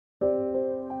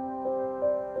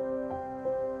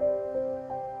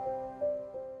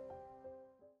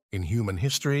human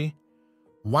history,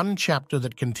 one chapter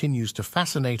that continues to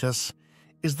fascinate us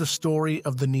is the story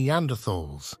of the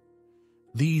Neanderthals.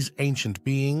 These ancient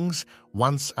beings,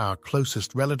 once our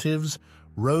closest relatives,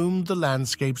 roamed the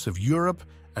landscapes of Europe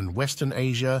and Western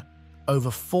Asia over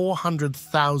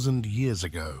 400,000 years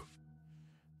ago.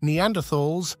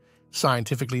 Neanderthals,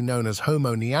 scientifically known as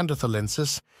Homo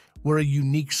neanderthalensis, were a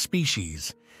unique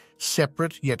species,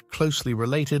 separate yet closely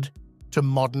related to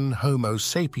modern Homo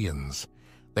sapiens.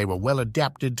 They were well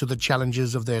adapted to the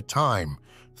challenges of their time,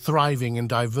 thriving in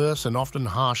diverse and often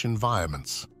harsh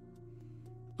environments.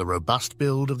 The robust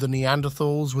build of the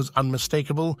Neanderthals was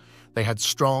unmistakable. They had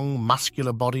strong,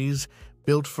 muscular bodies,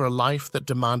 built for a life that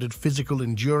demanded physical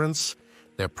endurance.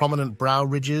 Their prominent brow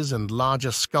ridges and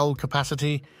larger skull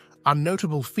capacity are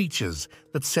notable features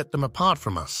that set them apart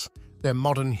from us, their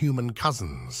modern human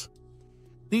cousins.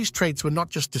 These traits were not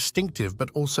just distinctive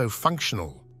but also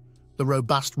functional. The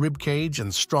robust ribcage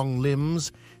and strong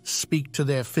limbs speak to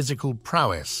their physical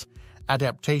prowess.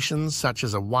 Adaptations such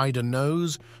as a wider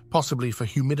nose, possibly for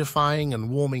humidifying and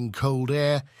warming cold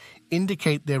air,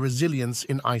 indicate their resilience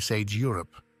in Ice Age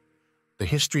Europe. The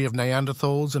history of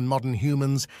Neanderthals and modern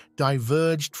humans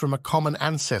diverged from a common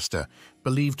ancestor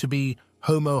believed to be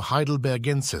Homo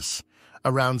heidelbergensis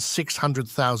around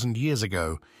 600,000 years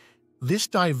ago. This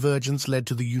divergence led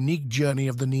to the unique journey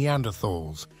of the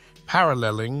Neanderthals,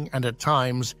 paralleling and at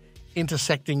times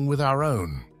intersecting with our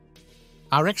own.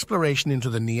 Our exploration into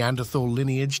the Neanderthal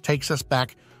lineage takes us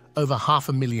back over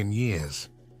 500,000 years.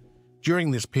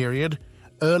 During this period,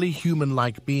 early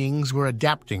human-like beings were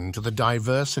adapting to the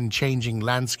diverse and changing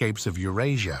landscapes of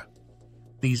Eurasia.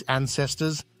 These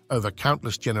ancestors, over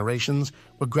countless generations,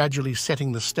 were gradually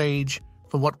setting the stage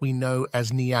for what we know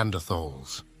as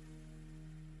Neanderthals.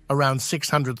 Around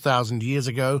 600,000 years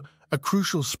ago, a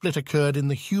crucial split occurred in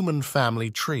the human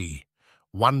family tree.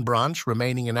 One branch,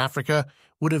 remaining in Africa,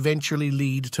 would eventually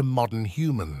lead to modern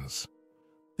humans.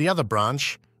 The other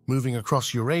branch, moving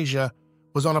across Eurasia,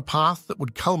 was on a path that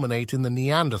would culminate in the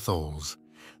Neanderthals.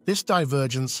 This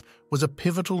divergence was a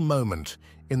pivotal moment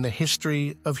in the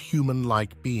history of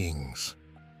human-like beings.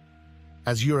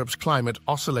 As Europe's climate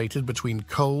oscillated between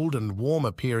cold and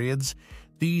warmer periods,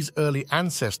 these early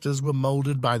ancestors were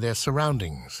molded by their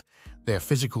surroundings. Their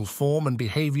physical form and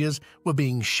behaviors were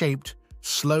being shaped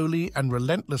slowly and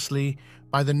relentlessly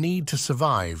by the need to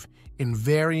survive in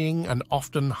varying and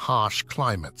often harsh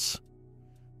climates.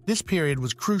 This period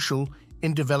was crucial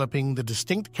in developing the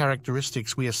distinct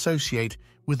characteristics we associate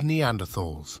with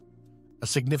Neanderthals. A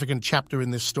significant chapter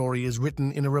in this story is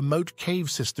written in a remote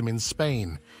cave system in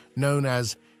Spain, known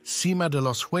as Cima de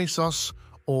los Huesos,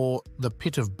 or the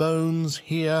Pit of Bones.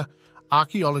 Here,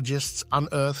 archaeologists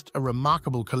unearthed a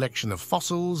remarkable collection of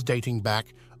fossils dating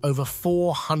back over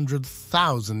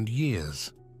 400,000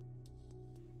 years.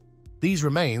 These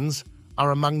remains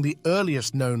are among the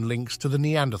earliest known links to the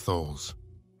Neanderthals.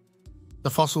 The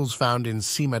fossils found in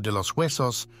Cima de los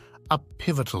Huesos are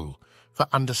pivotal for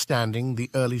understanding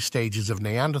the early stages of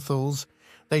Neanderthals.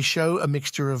 They show a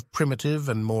mixture of primitive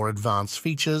and more advanced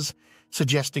features,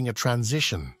 suggesting a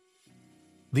transition.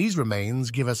 These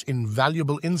remains give us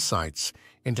invaluable insights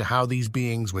into how these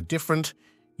beings were different,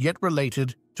 yet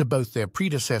related to both their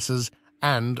predecessors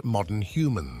and modern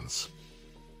humans.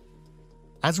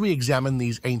 As we examine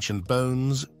these ancient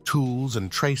bones, tools,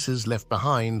 and traces left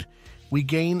behind, we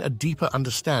gain a deeper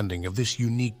understanding of this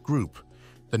unique group.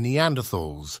 The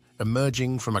Neanderthals,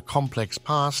 emerging from a complex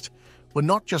past, were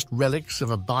not just relics of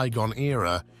a bygone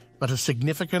era, but a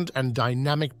significant and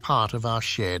dynamic part of our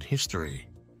shared history.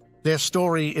 Their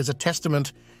story is a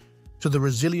testament to the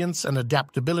resilience and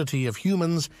adaptability of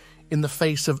humans in the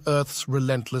face of Earth's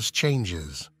relentless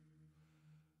changes.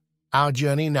 Our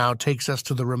journey now takes us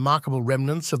to the remarkable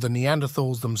remnants of the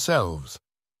Neanderthals themselves,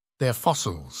 their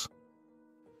fossils.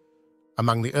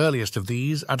 Among the earliest of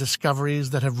these are discoveries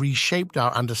that have reshaped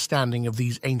our understanding of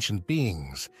these ancient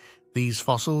beings. These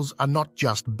fossils are not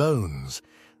just bones,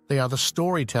 they are the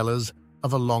storytellers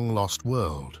of a long-lost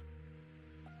world.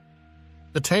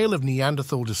 The tale of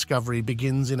Neanderthal discovery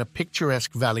begins in a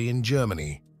picturesque valley in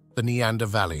Germany, the Neander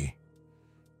Valley.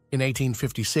 In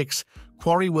 1856,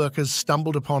 quarry workers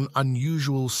stumbled upon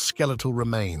unusual skeletal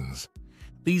remains.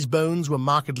 These bones were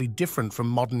markedly different from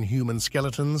modern human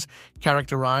skeletons,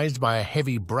 characterized by a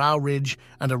heavy brow ridge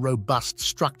and a robust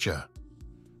structure.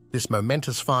 This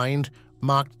momentous find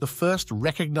marked the first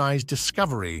recognized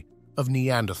discovery of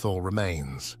Neanderthal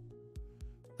remains.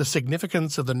 The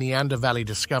significance of the Neander Valley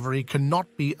discovery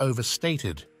cannot be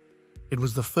overstated. It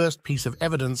was the first piece of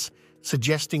evidence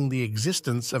suggesting the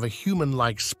existence of a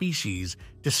human-like species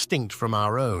distinct from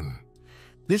our own.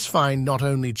 This find not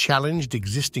only challenged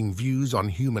existing views on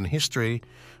human history,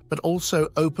 but also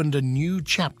opened a new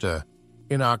chapter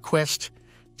in our quest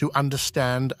to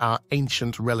understand our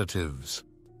ancient relatives.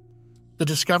 The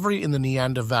discovery in the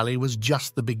Neander Valley was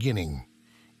just the beginning.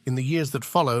 In the years that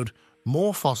followed,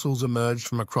 more fossils emerged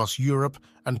from across Europe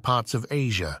and parts of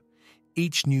Asia.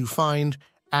 Each new find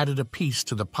added a piece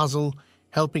to the puzzle,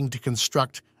 helping to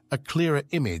construct a clearer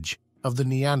image of the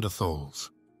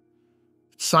Neanderthals.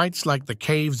 Sites like the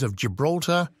caves of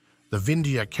Gibraltar, the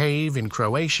Vindia Cave in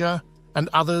Croatia, and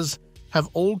others have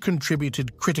all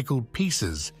contributed critical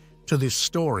pieces to this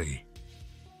story.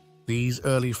 These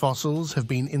early fossils have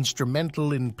been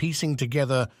instrumental in piecing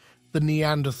together the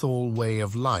Neanderthal way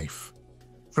of life.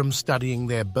 From studying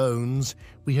their bones,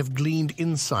 we have gleaned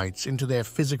insights into their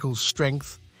physical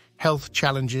strength, health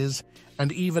challenges,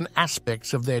 and even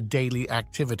aspects of their daily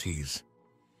activities.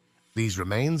 These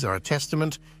remains are a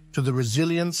testament to the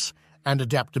resilience and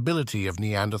adaptability of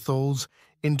Neanderthals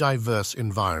in diverse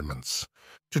environments.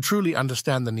 To truly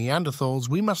understand the Neanderthals,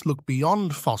 we must look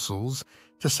beyond fossils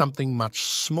to something much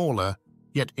smaller,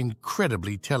 yet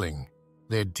incredibly telling: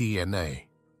 their DNA.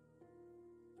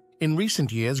 In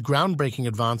recent years, groundbreaking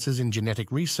advances in genetic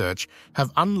research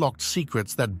have unlocked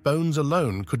secrets that bones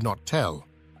alone could not tell.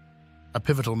 A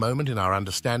pivotal moment in our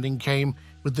understanding came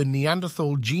with the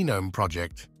Neanderthal Genome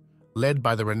Project, led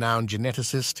by the renowned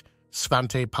geneticist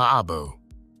Svante Paabo.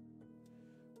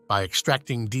 By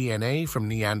extracting DNA from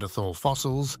Neanderthal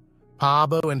fossils,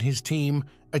 Paabo and his team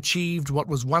achieved what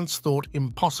was once thought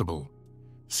impossible: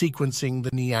 sequencing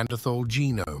the Neanderthal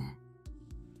genome.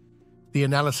 The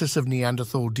analysis of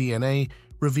Neanderthal DNA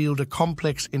revealed a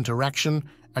complex interaction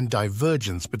and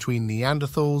divergence between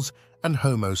Neanderthals and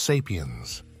Homo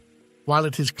sapiens. While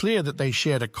it is clear that they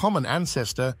shared a common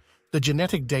ancestor, the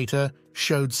genetic data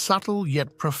showed subtle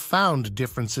yet profound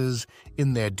differences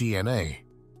in their DNA.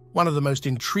 One of the most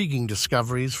intriguing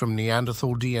discoveries from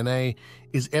Neanderthal DNA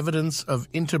is evidence of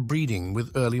interbreeding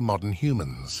with early modern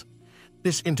humans.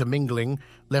 This intermingling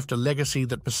left a legacy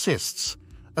that persists: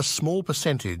 a small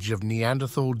percentage of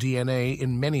Neanderthal DNA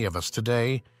in many of us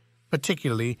today,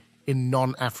 particularly in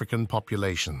non-African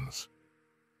populations.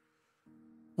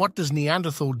 What does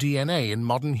Neanderthal DNA in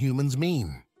modern humans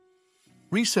mean?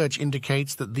 Research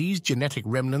indicates that these genetic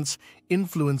remnants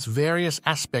influence various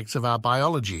aspects of our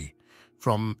biology,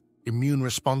 from immune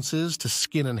responses to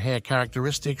skin and hair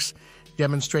characteristics,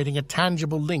 demonstrating a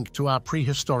tangible link to our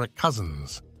prehistoric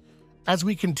cousins. As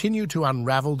we continue to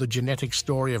unravel the genetic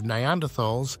story of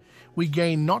Neanderthals, we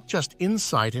gain not just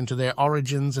insight into their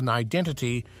origins and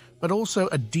identity, but also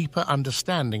a deeper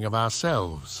understanding of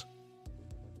ourselves.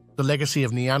 The legacy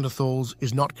of Neanderthals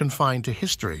is not confined to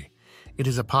history. It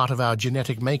is a part of our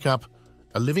genetic makeup,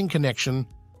 a living connection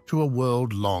to a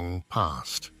world long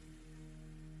past.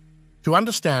 To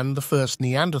understand the first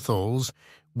Neanderthals,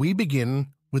 we begin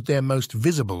with their most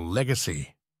visible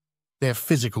legacy: their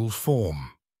physical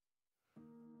form.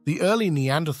 The early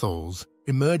Neanderthals,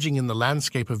 emerging in the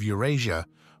landscape of Eurasia,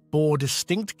 bore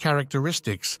distinct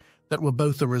characteristics that were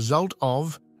both a result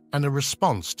of and a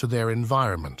response to their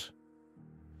environment.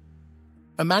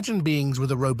 Imagine beings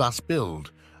with a robust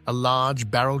build, a large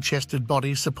barrel-chested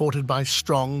body supported by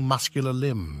strong, muscular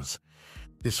limbs.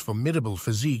 This formidable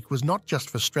physique was not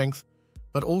just for strength,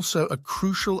 but also a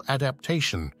crucial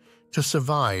adaptation to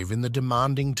survive in the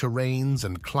demanding terrains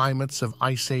and climates of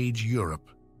Ice Age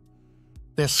Europe.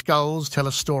 Their skulls tell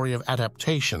a story of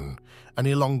adaptation. An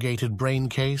elongated brain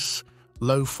case,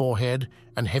 low forehead,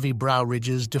 and heavy brow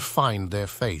ridges defined their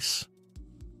face.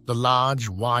 The large,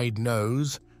 wide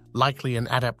nose, likely an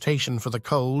adaptation for the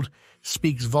cold,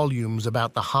 speaks volumes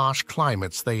about the harsh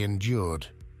climates they endured.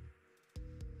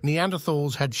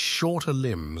 Neanderthals had shorter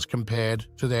limbs compared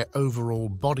to their overall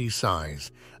body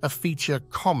size, a feature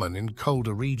common in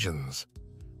colder regions.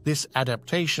 This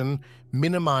adaptation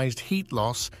minimized heat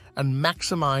loss and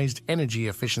maximized energy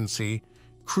efficiency,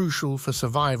 crucial for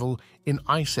survival in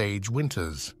Ice Age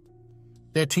winters.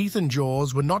 Their teeth and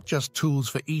jaws were not just tools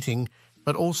for eating,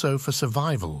 but also for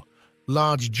survival.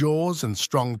 Large jaws and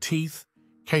strong teeth,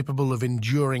 capable of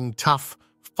enduring tough,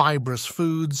 fibrous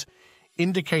foods,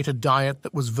 indicate a diet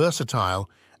that was versatile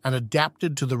and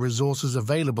adapted to the resources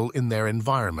available in their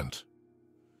environment.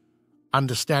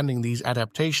 Understanding these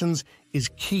adaptations is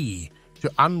key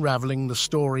to unraveling the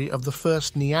story of the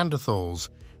first Neanderthals,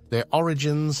 their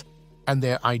origins, and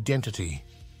their identity.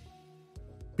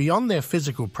 Beyond their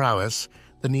physical prowess,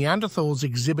 the Neanderthals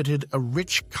exhibited a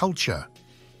rich culture,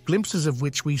 glimpses of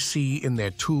which we see in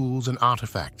their tools and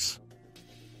artifacts.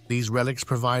 These relics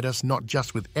provide us not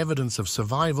just with evidence of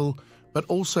survival, but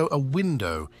also a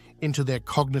window into their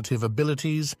cognitive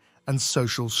abilities and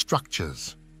social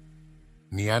structures.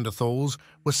 Neanderthals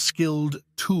were skilled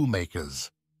tool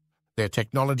makers. Their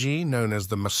technology, known as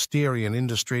the Mousterian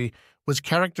industry, was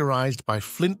characterized by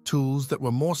flint tools that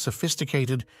were more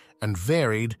sophisticated and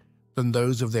varied than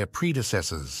those of their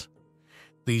predecessors.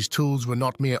 These tools were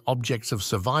not mere objects of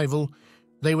survival,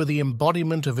 they were the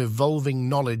embodiment of evolving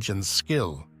knowledge and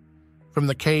skill. From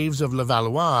the caves of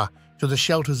Levallois to the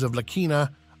shelters of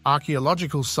Lakina,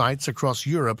 archaeological sites across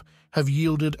Europe have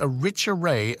yielded a rich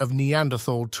array of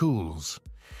Neanderthal tools.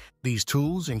 These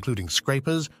tools, including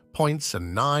scrapers, points,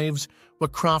 and knives, were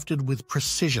crafted with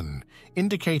precision,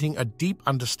 indicating a deep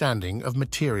understanding of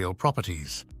material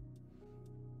properties.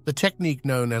 The technique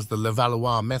known as the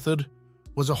Levallois method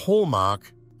was a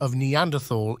hallmark of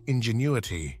Neanderthal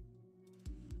ingenuity.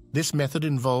 This method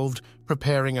involved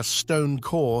preparing a stone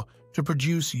core to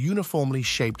produce uniformly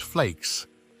shaped flakes,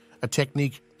 a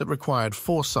technique that required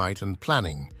foresight and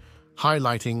planning,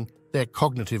 highlighting their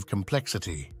cognitive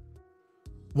complexity.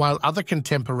 While other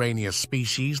contemporaneous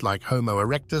species like Homo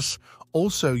erectus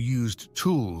also used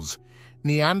tools,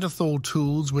 Neanderthal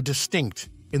tools were distinct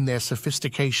in their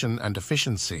sophistication and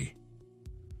efficiency.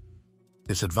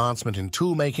 This advancement in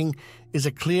toolmaking is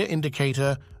a clear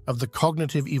indicator of the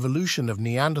cognitive evolution of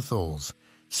Neanderthals,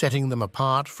 setting them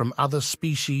apart from other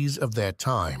species of their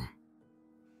time.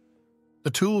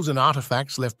 The tools and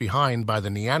artifacts left behind by the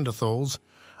Neanderthals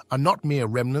are not mere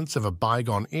remnants of a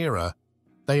bygone era,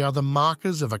 they are the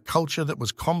markers of a culture that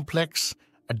was complex,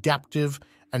 adaptive,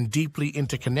 and deeply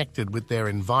interconnected with their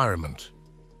environment.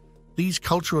 These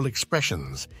cultural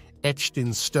expressions, etched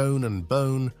in stone and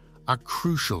bone, are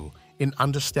crucial in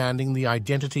understanding the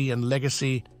identity and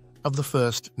legacy of the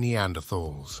first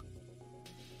Neanderthals.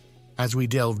 As we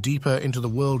delve deeper into the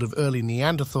world of early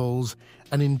Neanderthals,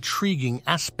 an intriguing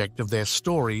aspect of their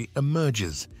story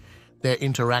emerges: their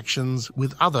interactions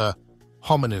with other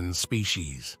hominin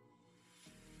species.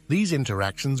 These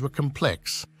interactions were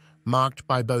complex, marked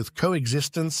by both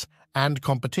coexistence and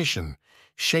competition,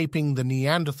 shaping the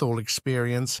Neanderthal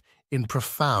experience in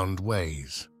profound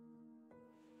ways.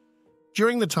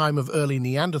 During the time of early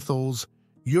Neanderthals,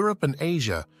 Europe and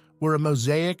Asia were a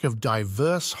mosaic of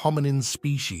diverse hominin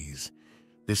species.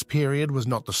 This period was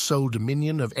not the sole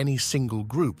dominion of any single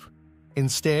group.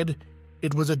 Instead,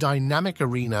 it was a dynamic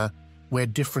arena where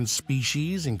different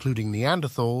species, including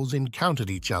Neanderthals, encountered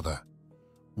each other.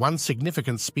 One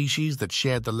significant species that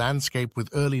shared the landscape with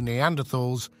early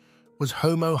Neanderthals was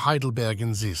Homo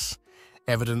heidelbergensis.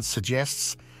 Evidence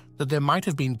suggests that there might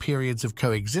have been periods of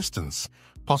coexistence,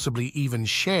 possibly even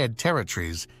shared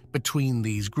territories between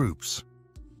these groups.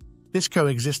 This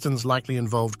coexistence likely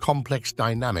involved complex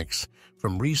dynamics,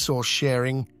 from resource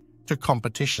sharing to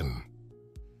competition.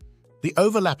 The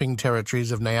overlapping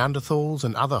territories of Neanderthals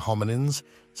and other hominins,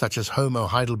 such as Homo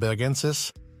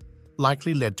heidelbergensis,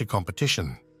 likely led to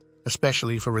competition,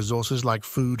 especially for resources like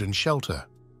food and shelter.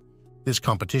 This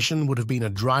competition would have been a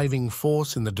driving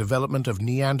force in the development of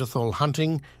Neanderthal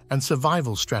hunting and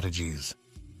survival strategies.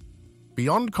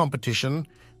 Beyond competition,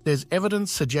 there's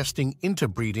evidence suggesting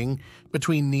interbreeding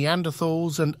between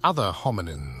Neanderthals and other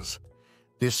hominins.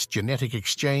 This genetic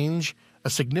exchange, a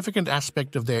significant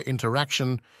aspect of their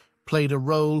interaction, played a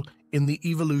role in the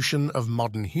evolution of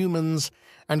modern humans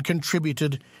and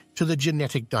contributed to the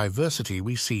genetic diversity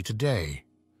we see today.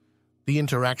 The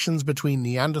interactions between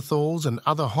Neanderthals and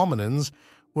other hominins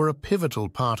were a pivotal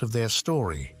part of their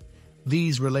story.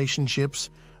 These relationships,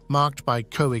 marked by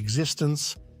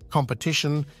coexistence,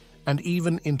 competition, and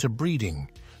even interbreeding,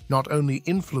 not only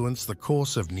influenced the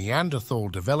course of Neanderthal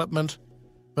development,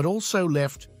 but also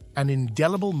left an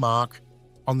indelible mark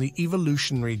on the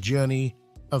evolutionary journey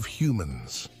of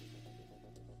humans.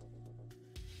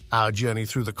 Our journey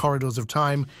through the corridors of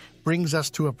time brings us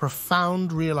to a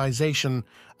profound realization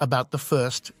about the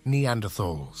first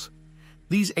Neanderthals.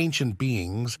 These ancient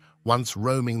beings, once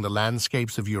roaming the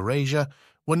landscapes of Eurasia,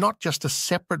 were not just a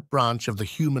separate branch of the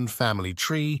human family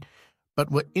tree,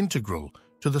 but were integral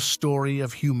to the story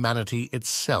of humanity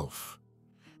itself.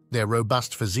 Their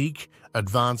robust physique,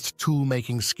 advanced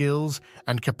tool-making skills,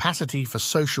 and capacity for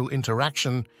social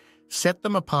interaction set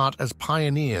them apart as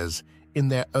pioneers in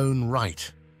their own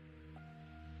right.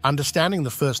 Understanding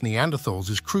the first Neanderthals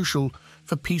is crucial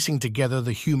for piecing together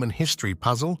the human history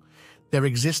puzzle. Their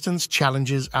existence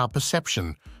challenges our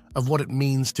perception of what it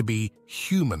means to be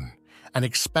human and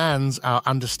expands our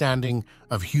understanding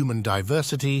of human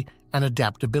diversity and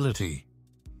adaptability.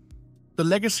 The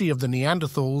legacy of the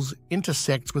Neanderthals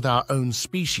intersects with our own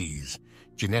species.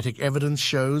 Genetic evidence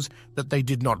shows that they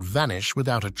did not vanish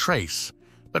without a trace,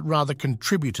 but rather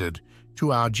contributed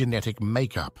to our genetic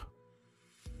makeup.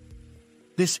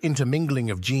 This intermingling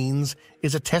of genes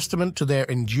is a testament to their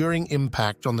enduring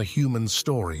impact on the human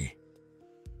story.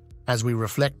 As we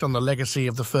reflect on the legacy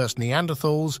of the first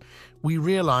Neanderthals, we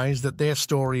realize that their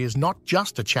story is not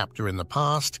just a chapter in the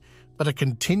past, but a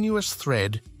continuous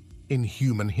thread in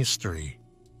human history.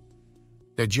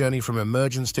 Their journey from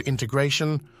emergence to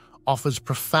integration offers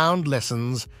profound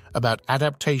lessons about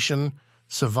adaptation,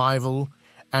 survival,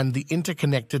 and the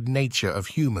interconnected nature of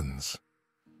humans.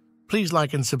 Please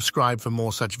like and subscribe for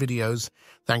more such videos.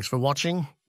 Thanks for watching.